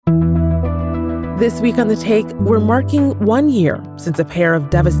This week on The Take, we're marking 1 year since a pair of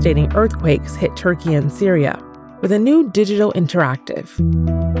devastating earthquakes hit Turkey and Syria with a new digital interactive.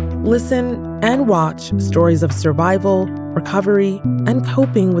 Listen and watch stories of survival, recovery, and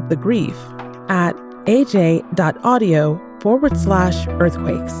coping with the grief at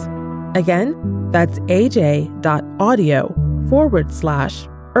aj.audio/earthquakes. Again, that's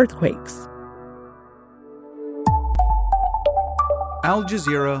aj.audio/earthquakes. Al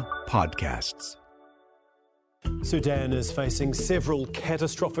Jazeera Podcasts. Sudan is facing several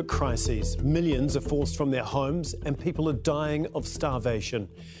catastrophic crises. Millions are forced from their homes and people are dying of starvation.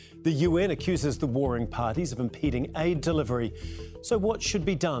 The UN accuses the warring parties of impeding aid delivery. So what should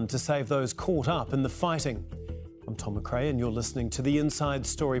be done to save those caught up in the fighting? I'm Tom McRae and you're listening to the Inside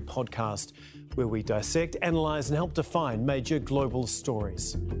Story podcast, where we dissect, analyse and help define major global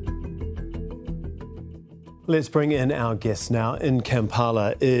stories. Let's bring in our guest now. In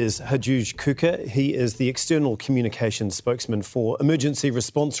Kampala is Hajuj Kuka. He is the external communications spokesman for Emergency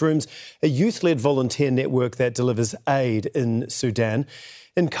Response Rooms, a youth-led volunteer network that delivers aid in Sudan.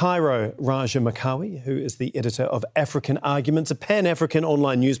 In Cairo, Raja Makawi, who is the editor of African Arguments, a pan-African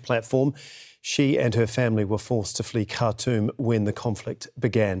online news platform. She and her family were forced to flee Khartoum when the conflict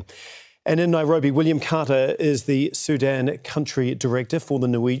began. And in Nairobi, William Carter is the Sudan country director for the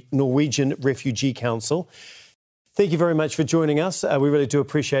Norwegian Refugee Council. Thank you very much for joining us. We really do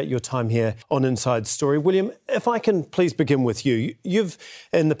appreciate your time here on Inside Story. William, if I can please begin with you. You've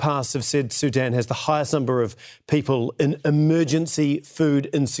in the past have said Sudan has the highest number of people in emergency food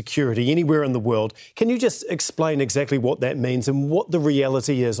insecurity anywhere in the world. Can you just explain exactly what that means and what the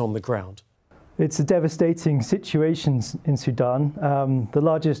reality is on the ground? It's a devastating situation in Sudan, the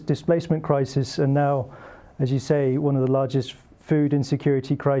largest displacement crisis and now, as you say, one of the largest food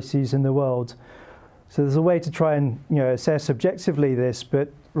insecurity crises in the world. So there's a way to try and assess objectively this,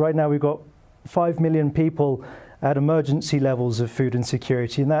 but right now we've got 5 million people at emergency levels of food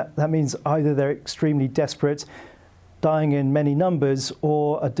insecurity, and that means either they're extremely desperate, dying in many numbers,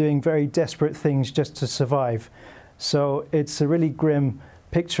 or are doing very desperate things just to survive. So it's a really grim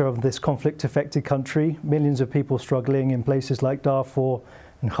picture of this conflict-affected country. Millions of people struggling in places like Darfur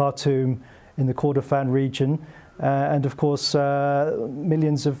and Khartoum, in the Kordofan region, and of course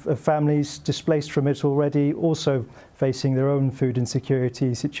millions of families displaced from it already, also facing their own food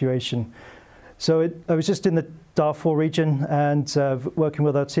insecurity situation. So I was just in the Darfur region and working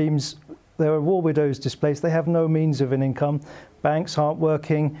with our teams. There are war widows displaced. They have no means of an income. Banks aren't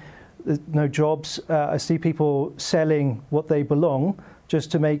working. There's no jobs. I see people selling what they belong just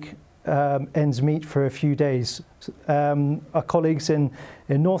to make ends meet for a few days. Our colleagues in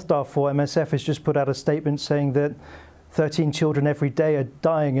North Darfur, MSF, has just put out a statement saying that 13 children every day are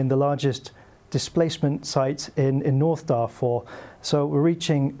dying in the largest displacement site in North Darfur. So we're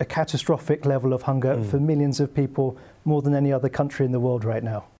reaching a catastrophic level of hunger for millions of people, more than any other country in the world right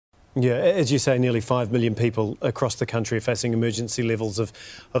now. Yeah, as you say, nearly 5 million people across the country are facing emergency levels of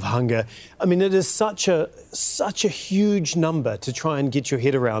hunger. I mean, it is such a huge number to try and get your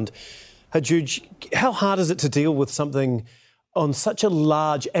head around. Hajuj, how hard is it to deal with something on such a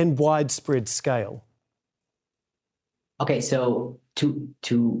large and widespread scale? Okay, so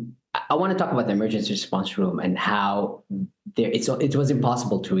I want to talk about the emergency response room and how it was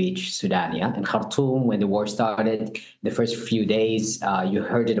impossible to reach Sudan. Yeah, in Khartoum, when the war started, the first few days, you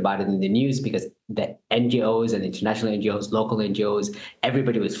heard about it in the news because the NGOs and international NGOs, local NGOs,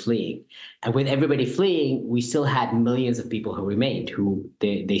 everybody was fleeing. And with everybody fleeing, we still had millions of people who remained, who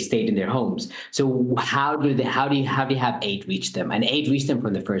they stayed in their homes. So how do you have aid reach them? And aid reached them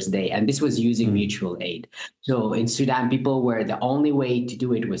from the first day. And this was using mutual aid. So in Sudan, people were the only way to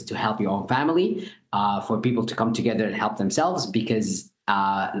do it was to help your own family, for people to come together and help themselves, because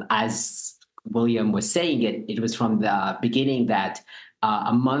as William was saying it was from the beginning that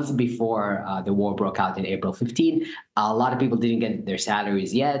a month before the war broke out in April 15, a lot of people didn't get their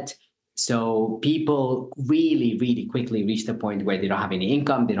salaries yet. So people really, really quickly reached the point where they don't have any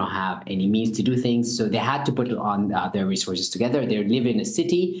income, they don't have any means to do things. So they had to put it on their resources together. They live in a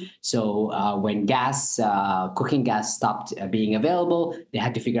city. So when cooking gas stopped being available, they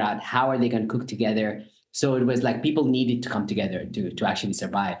had to figure out how are they going to cook together. So it was like people needed to come together to actually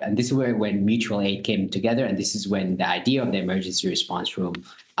survive. And this is when mutual aid came together. And this is when the idea of the emergency response room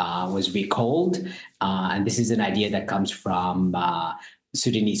was recalled. And this is an idea that comes from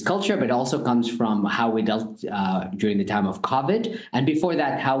Sudanese culture, but also comes from how we dealt during the time of COVID. And before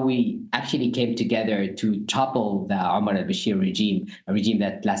that, how we actually came together to topple the Omar al-Bashir regime, a regime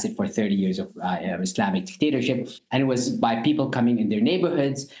that lasted for 30 years of Islamic dictatorship. And it was by people coming in their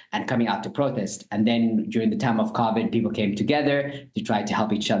neighborhoods and coming out to protest. And then during the time of COVID, people came together to try to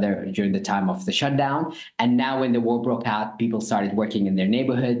help each other during the time of the shutdown. And now when the war broke out, people started working in their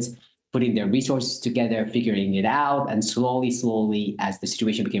neighborhoods, putting their resources together, figuring it out. And slowly, as the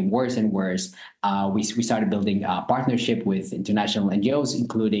situation became worse and worse, we started building a partnership with international NGOs,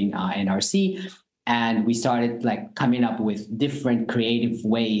 including NRC. And we started like coming up with different creative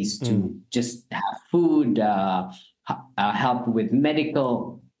ways to just have food, help with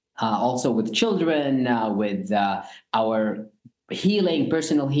medical, also with children, with our healing,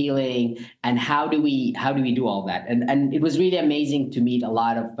 personal healing, and how do we do all that? And it was really amazing to meet a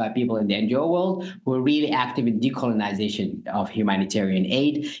lot of people in the NGO world who are really active in decolonization of humanitarian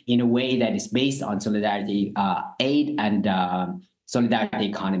aid in a way that is based on solidarity aid and solidarity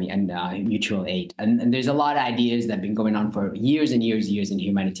economy and mutual aid. And there's a lot of ideas that have been going on for years and years in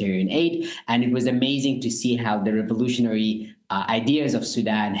humanitarian aid. And it was amazing to see how the revolutionary ideas of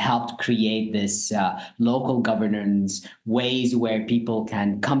Sudan helped create this local governance, ways where people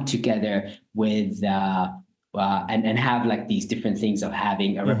can come together with and have like these different things of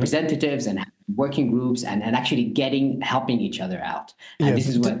having representatives and working groups and actually helping each other out. And this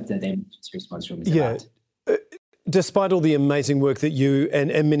is what the emergency response room is about. Despite all the amazing work that you and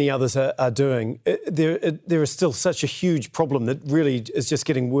many others are doing, there is still such a huge problem that really is just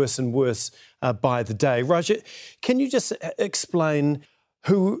getting worse and worse by the day. Raja, can you just explain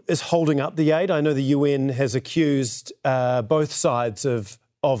who is holding up the aid? I know the UN has accused both sides of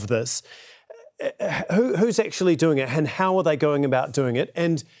this. Who's actually doing it, and how are they going about doing it?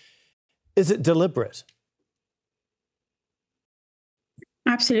 And is it deliberate?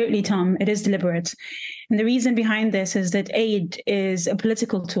 Absolutely, Tom. It is deliberate. And the reason behind this is that aid is a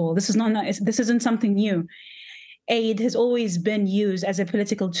political tool. This isn't something new. Aid has always been used as a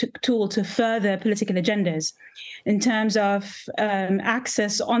political tool to further political agendas. In terms of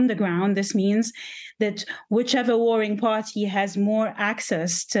access on the ground, this means that whichever warring party has more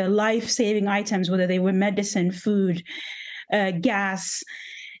access to life-saving items, whether they were medicine, food, gas,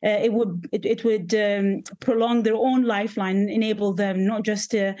 it would prolong their own lifeline, enable them not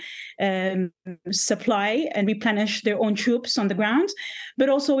just to supply and replenish their own troops on the ground, but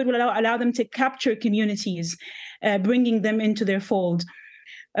also it will allow them to capture communities, bringing them into their fold.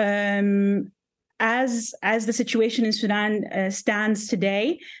 As the situation in Sudan stands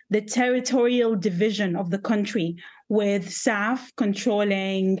today, the territorial division of the country, with SAF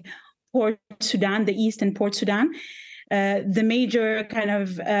controlling Port Sudan, the east and Port Sudan, the major kind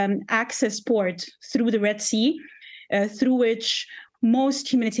of access port through the Red Sea, through which most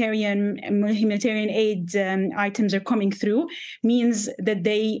humanitarian aid items are coming through, means that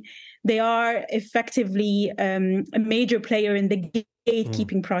they are effectively a major player in the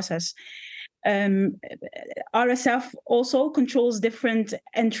gatekeeping process. RSF also controls different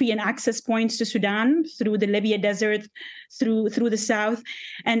entry and access points to Sudan through the Libya desert, through the south,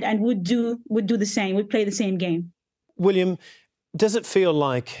 and would do the same, would play the same game. William, does it feel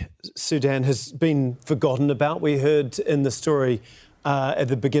like Sudan has been forgotten about? We heard in the story at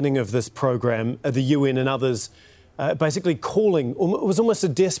the beginning of this program, the UN and others basically calling, it was almost a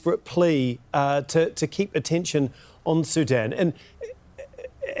desperate plea to keep attention on Sudan.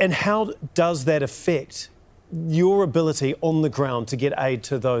 And how does that affect your ability on the ground to get aid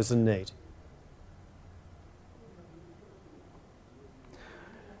to those in need?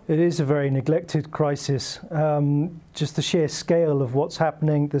 It is a very neglected crisis. Just the sheer scale of what's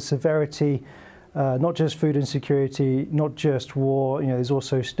happening, the severity, not just food insecurity, not just war, there's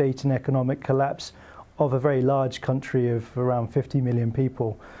also state and economic collapse of a very large country of around 50 million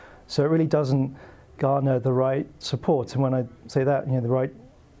people. So it really doesn't garner the right support. And when I say that, the right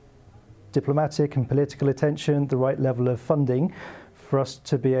diplomatic and political attention, the right level of funding for us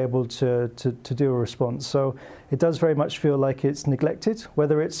to be able to do a response. So it does very much feel like it's neglected,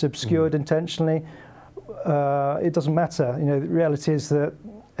 whether it's obscured intentionally, it doesn't matter. The reality is that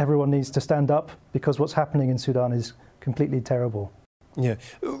everyone needs to stand up because what's happening in Sudan is completely terrible. Yeah.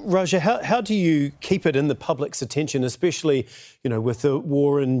 Raja, how do you keep it in the public's attention, especially, with the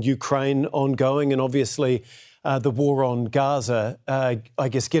war in Ukraine ongoing and obviously the war on Gaza, I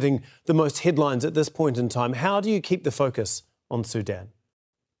guess, getting the most headlines at this point in time? How do you keep the focus on Sudan?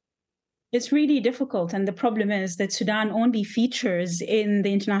 It's really difficult. And the problem is that Sudan only features in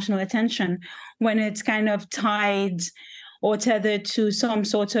the international attention when it's kind of tied or tethered to some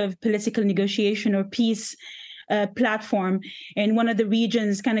sort of political negotiation or peace platform in one of the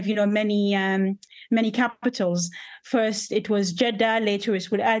region's kind of, many capitals. First, it was Jeddah, later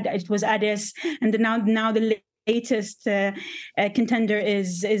it was Addis, and now the latest contender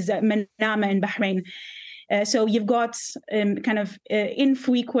is Manama in Bahrain. So you've got kind of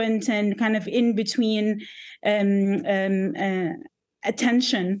infrequent and kind of in between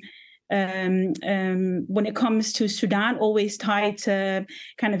attention when it comes to Sudan, always tied to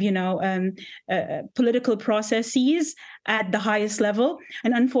kind of, political processes at the highest level.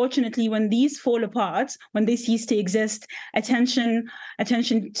 And unfortunately, when these fall apart, when they cease to exist, attention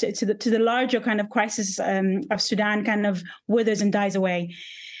to the larger kind of crisis of Sudan kind of withers and dies away.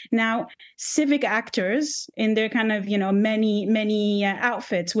 Now, civic actors in their kind of, many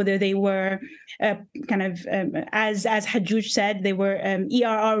outfits, whether they were as Hajjouj said, they were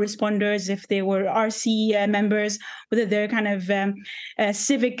ERR responders, if they were RC members, whether they're kind of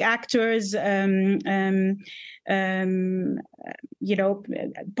civic actors, part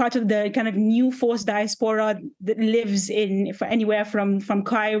of the kind of new forced diaspora that lives for anywhere from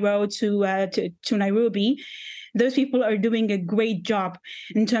Cairo to Nairobi. Those people are doing a great job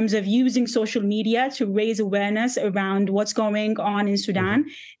in terms of using social media to raise awareness around what's going on in Sudan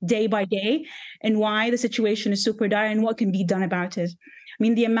day by day and why the situation is super dire and what can be done about it. I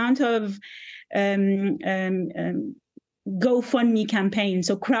mean, the amount of GoFundMe campaign,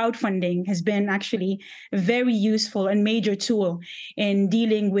 so crowdfunding, has been actually a very useful and major tool in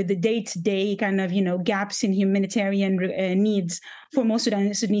dealing with the day-to-day kind of, gaps in humanitarian needs for most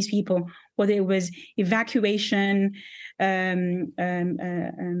Sudanese people, whether it was evacuation, urgent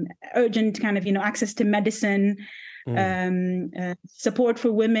kind of, access to medicine, support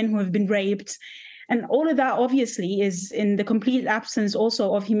for women who have been raped. And all of that obviously is in the complete absence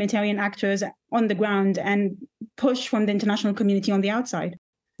also of humanitarian actors on the ground and push from the international community on the outside.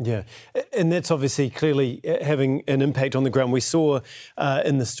 Yeah, and that's obviously clearly having an impact on the ground. We saw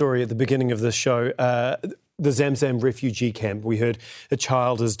in the story at the beginning of the show, the Zamzam refugee camp, we heard a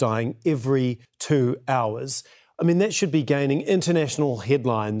child is dying every 2 hours. I mean, that should be gaining international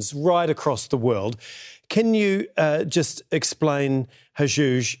headlines right across the world. Can you just explain,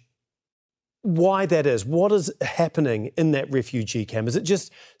 Hajjouj, why that is? What is happening in that refugee camp? Is it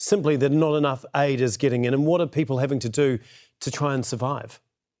just simply that not enough aid is getting in? And what are people having to do to try and survive?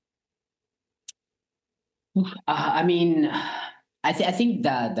 I think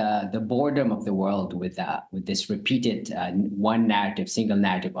the boredom of the world with this repeated single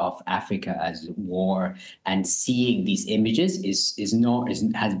narrative of Africa as war and seeing these images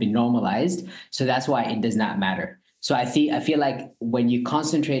has been normalized. So that's why it does not matter. So I feel like when you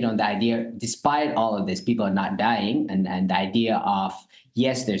concentrate on the idea, despite all of this, people are not dying, and the idea of,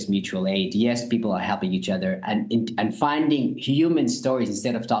 yes, there's mutual aid, yes, people are helping each other, and finding human stories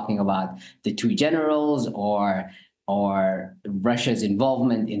instead of talking about the two generals or Russia's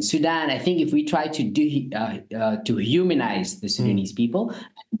involvement in Sudan. I think if we try to humanize the Sudanese people,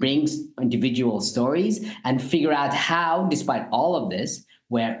 bring individual stories and figure out how, despite all of this,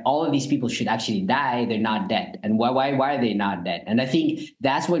 where all of these people should actually die, they're not dead. And why are they not dead? And I think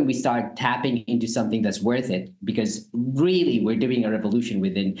that's when we start tapping into something that's worth it, because really we're doing a revolution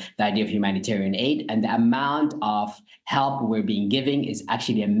within the idea of humanitarian aid, and the amount of help we're being given is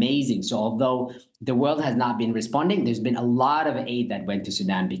actually amazing. So although the world has not been responding, there's been a lot of aid that went to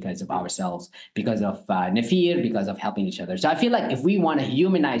Sudan because of ourselves, because of Nafir, because of helping each other. So I feel like if we want to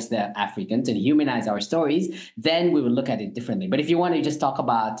humanize the Africans and humanize our stories, then we will look at it differently. But if you want to just talk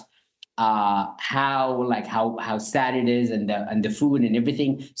about how sad it is and the food and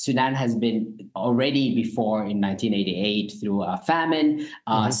everything, Sudan has been already before in 1988 through a famine.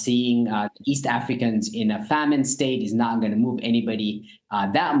 Seeing East Africans in a famine state is not going to move anybody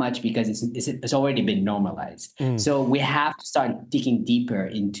that much, because it's already been normalized. So we have to start digging deeper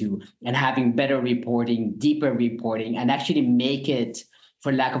into and having better reporting, deeper reporting, and actually make it,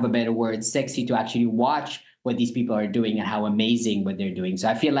 for lack of a better word, sexy to actually watch what these people are doing and how amazing what they're doing. So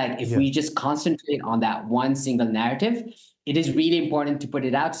I feel like if we just concentrate on that one single narrative, it is really important to put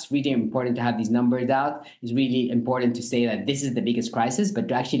it out. It's really important to have these numbers out. It's really important to say that this is the biggest crisis, but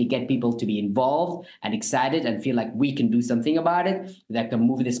to actually get people to be involved and excited and feel like we can do something about it that can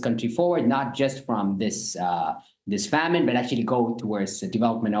move this country forward, not just from this famine, but actually go towards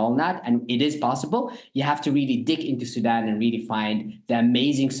development and all that. And it is possible. You have to really dig into Sudan and really find the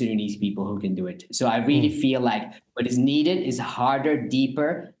amazing Sudanese people who can do it. So I really feel like what is needed is harder,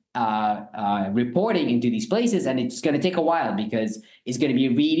 deeper, reporting into these places, and it's going to take a while because it's going to be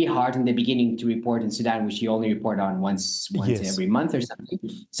really hard in the beginning to report in Sudan, which you only report on once every month or something.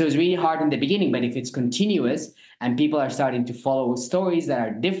 So it's really hard in the beginning, but if it's continuous and people are starting to follow stories that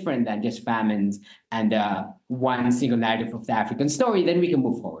are different than just famines and one single narrative of the African story, then we can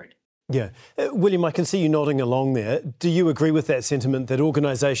move forward. Yeah. William, I can see you nodding along there. Do you agree with that sentiment that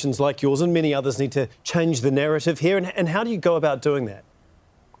organisations like yours and many others need to change the narrative here? And how do you go about doing that?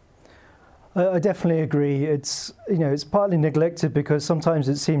 I definitely agree. It's partly neglected because sometimes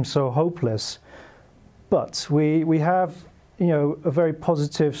it seems so hopeless. But we have a very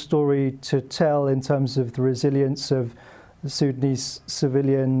positive story to tell in terms of the resilience of the Sudanese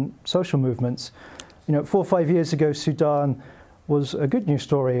civilian social movements. 4 or 5 years ago, Sudan was a good news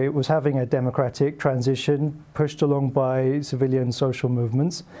story. It was having a democratic transition pushed along by civilian social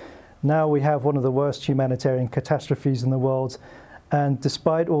movements. Now we have one of the worst humanitarian catastrophes in the world. And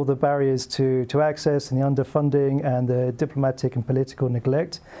despite all the barriers to access and the underfunding and the diplomatic and political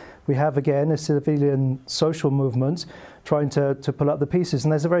neglect, we have again a civilian social movement trying to pull up the pieces.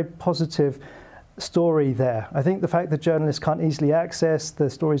 And there's a very positive story there. I think the fact that journalists can't easily access, the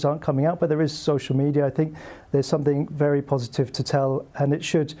stories aren't coming out, but there is social media. I think there's something very positive to tell, and it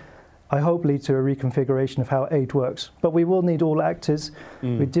should, I hope, lead to a reconfiguration of how aid works. But we will need all actors.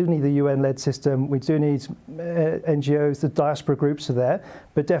 We do need the UN-led system. We do need NGOs. The diaspora groups are there.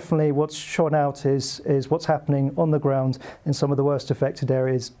 But definitely what's shone out is what's happening on the ground in some of the worst affected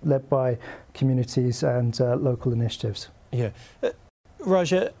areas led by communities and local initiatives. Yeah.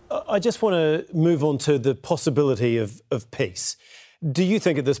 Raja, I just want to move on to the possibility of peace. Do you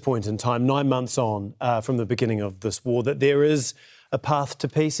think at this point in time, 9 months on from the beginning of this war, that there is a path to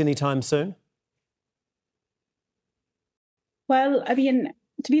peace anytime soon? Well, I mean,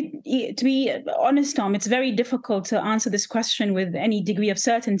 to be honest, Tom, it's very difficult to answer this question with any degree of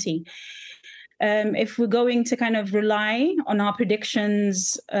certainty. If we're going to kind of rely on our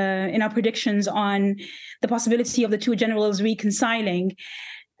predictions, on the possibility of the two generals reconciling,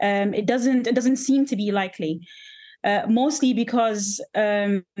 it doesn't seem to be likely. Mostly because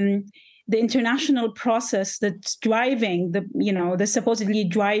the international process that's driving the supposedly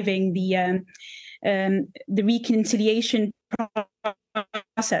driving the reconciliation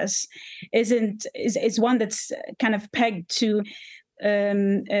process is one that's kind of pegged to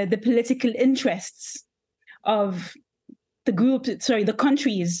the political interests of the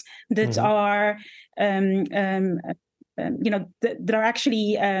countries that are that are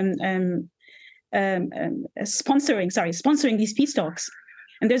actually sponsoring these peace talks.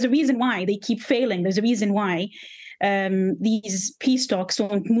 And there's a reason why they keep failing. There's a reason why these peace talks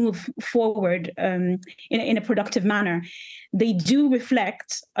don't move forward in a productive manner. They do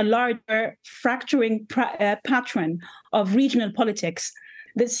reflect a larger fracturing pattern of regional politics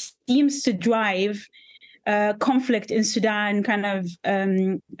that seems to drive conflict in Sudan kind of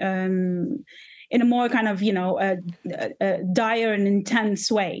in a more kind of, dire and intense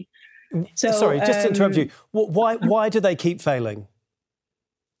way. So, sorry, just to interrupt you. Why do they keep failing?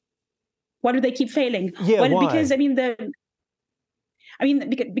 Why do they keep failing? Yeah, well, why?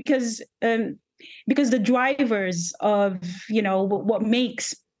 Because the drivers of what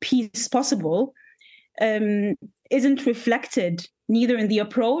makes peace possible isn't reflected neither in the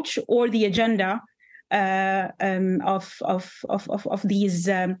approach or the agenda of these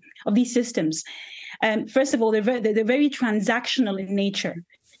systems. First of all, they're very transactional in nature.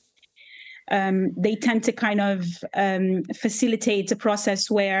 They tend to kind of facilitate a process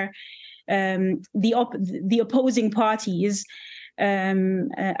where the opposing parties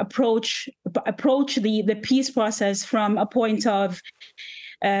approach the peace process from a point of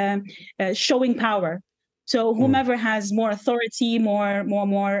showing power. So whomever has more authority, more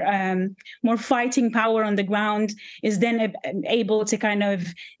fighting power on the ground is then able to kind of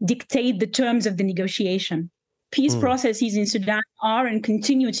dictate the terms of the negotiation. Peace processes in Sudan are and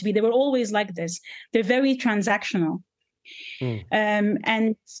continue to be. They were always like this. They're very transactional.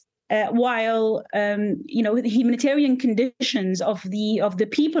 While the humanitarian conditions of the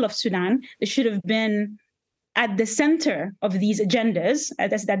people of Sudan, they should have been at the center of these agendas,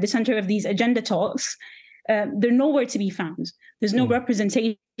 at the center of these agenda talks, they're nowhere to be found. There's no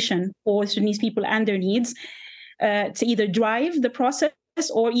representation for Sudanese people and their needs to either drive the process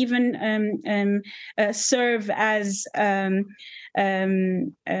or even serve as a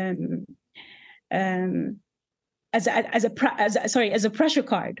pressure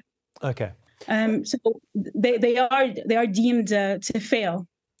card. Okay. So they are deemed to fail.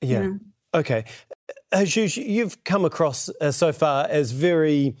 Yeah. Okay. Hajouj, you've come across so far as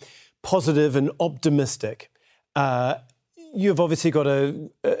very positive and optimistic. You've obviously got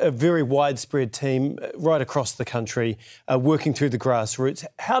a very widespread team right across the country working through the grassroots.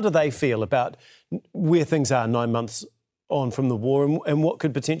 How do they feel about where things are 9 months on from the war and what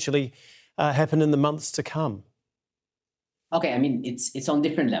could potentially happen in the months to come? Okay, I mean, it's on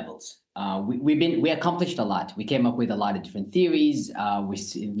different levels. We accomplished a lot. We came up with a lot of different theories.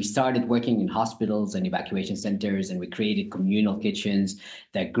 We started working in hospitals and evacuation centers, and we created communal kitchens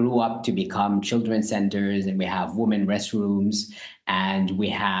that grew up to become children's centers. And we have women restrooms, and we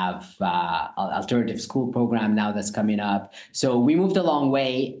have alternative school program now that's coming up. So we moved a long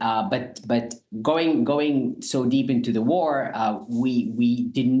way, but going so deep into the war,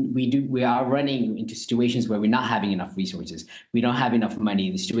 we are running into situations where we're not having enough resources. We don't have enough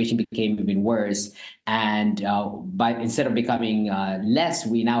money. The situation became even worse, and but instead of becoming less,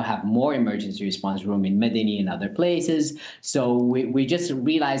 we now have more emergency response room in Medini and other places. So we just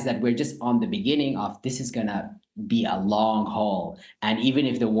realized that we're just on the beginning of this is gonna be a long haul. And even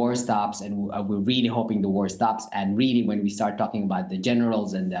if the war stops, and we're really hoping the war stops, and really when we start talking about the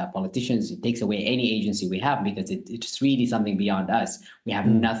generals and the politicians, it takes away any agency we have, because it's really something beyond us. We have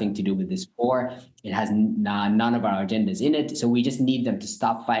nothing to do with this war. It has none of our agendas in it. So we just need them to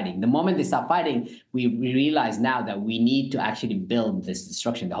stop fighting. The moment they stop fighting, we realize now that we need to actually build this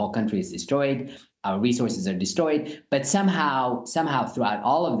destruction. The whole country is destroyed. Our resources are destroyed, but somehow throughout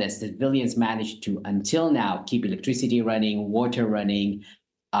all of this, the civilians managed to, until now, keep electricity running, water running,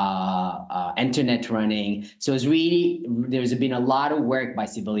 internet running. So it's really, there's been a lot of work by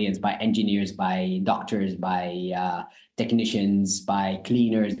civilians, by engineers, by doctors, by technicians, by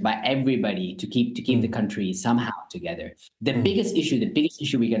cleaners, by everybody to keep the country somehow together. The biggest issue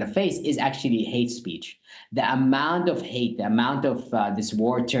we're going to face is actually hate speech. The amount of hate, the amount of this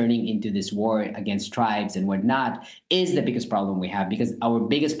war turning into this war against tribes and whatnot is the biggest problem we have, because our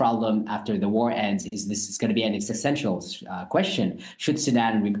biggest problem after the war ends is this is going to be an existential question. Can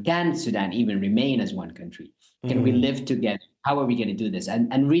Sudan even remain as one country? Can we live together? How are we going to do this?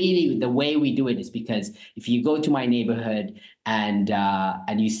 And really, the way we do it is because if you go to my neighborhood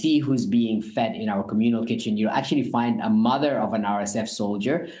and you see who's being fed in our communal kitchen, you'll actually find a mother of an RSF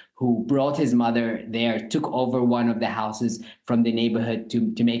soldier who brought his mother there, took over one of the houses from the neighborhood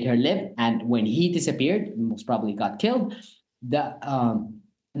to make her live. And when he disappeared, most probably got killed,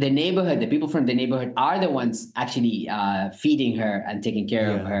 the neighborhood, the people from the neighborhood are the ones actually feeding her and taking care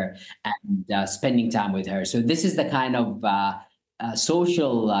of her and spending time with her. So this is the kind of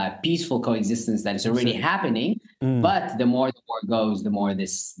social, peaceful coexistence that is already happening. But the more the war goes, the more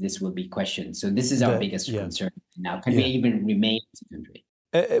this will be questioned. So this is our biggest concern now. Can we even remain as a country?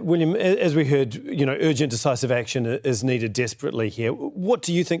 William, as we heard, urgent decisive action is needed desperately here. What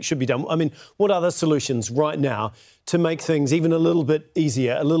do you think should be done? I mean, what are the solutions right now to make things even a little bit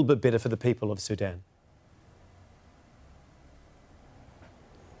easier, a little bit better for the people of Sudan?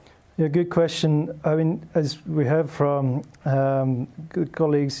 Yeah, good question. I mean, as we heard from good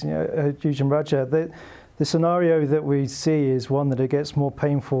colleagues, Hajouj and Raja, the scenario that we see is one that it gets more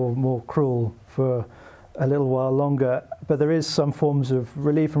painful, more cruel for a little while longer, but there is some forms of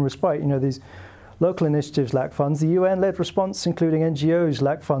relief and respite. These local initiatives lack funds. The UN-led response, including NGOs,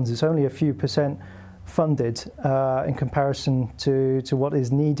 lack funds. It's only a few % funded in comparison to what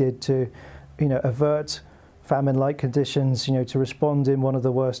is needed to, avert famine-like conditions, to respond in one of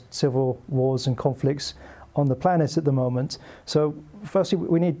the worst civil wars and conflicts on the planet at the moment. So firstly,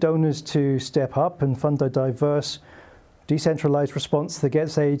 we need donors to step up and fund a diverse, decentralized response that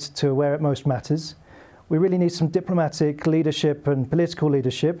gets aid to where it most matters. We really need some diplomatic leadership and political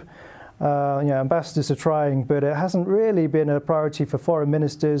leadership. Ambassadors are trying, but it hasn't really been a priority for foreign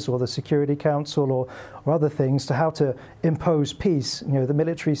ministers or the Security Council or other things to how to impose peace. The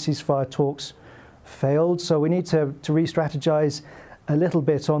military ceasefire talks failed, so we need to re-strategize a little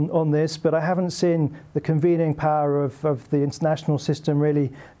bit on this, but I haven't seen the convening power of the international system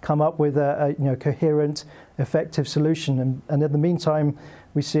really come up with a coherent, effective solution. And in the meantime,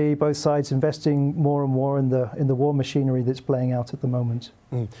 we see both sides investing more and more in the war machinery that's playing out at the moment.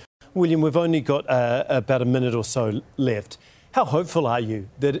 William, we've only got about a minute or so left. How hopeful are you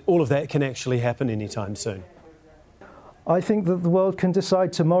that all of that can actually happen anytime soon? I think that the world can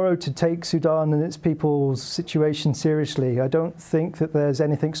decide tomorrow to take Sudan and its people's situation seriously. I don't think that there's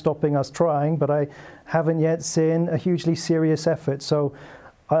anything stopping us trying, but I haven't yet seen a hugely serious effort. So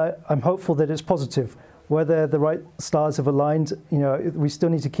I'm hopeful that it's positive. Whether the right stars have aligned, we still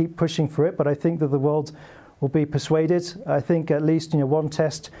need to keep pushing for it, but I think that the world will be persuaded. I think at least, one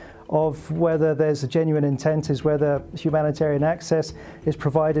test of whether there's a genuine intent, is whether humanitarian access is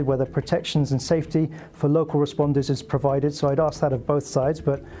provided, whether protections and safety for local responders is provided. So I'd ask that of both sides,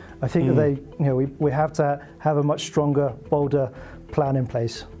 but I think that we have to have a much stronger, bolder plan in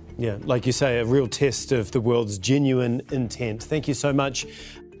place. Yeah, like you say, a real test of the world's genuine intent. Thank you so much,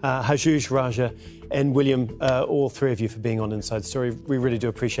 Hajouj, Raja and William, all three of you, for being on Inside Story. We really do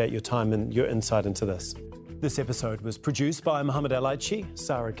appreciate your time and your insight into this. This episode was produced by Mohammed Alaichi,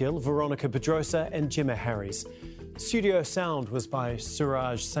 Sarah Gill, Veronica Pedrosa and Gemma Harries. Studio sound was by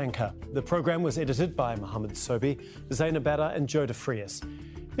Suraj Sankar. The program was edited by Mohammed Sobi, Zainab Bada and Joe DeFrias.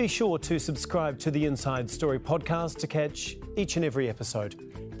 Be sure to subscribe to the Inside Story podcast to catch each and every episode.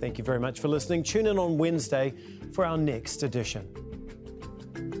 Thank you very much for listening. Tune in on Wednesday for our next edition.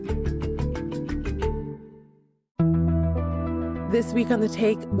 This week on The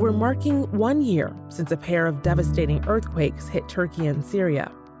Take, we're marking 1 year since a pair of devastating earthquakes hit Turkey and Syria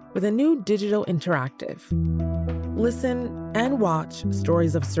with a new digital interactive. Listen and watch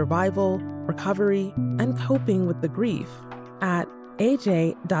stories of survival, recovery, and coping with the grief at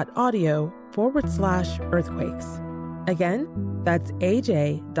aj.audio/earthquakes. Again, that's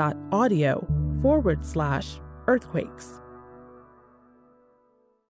aj.audio/earthquakes.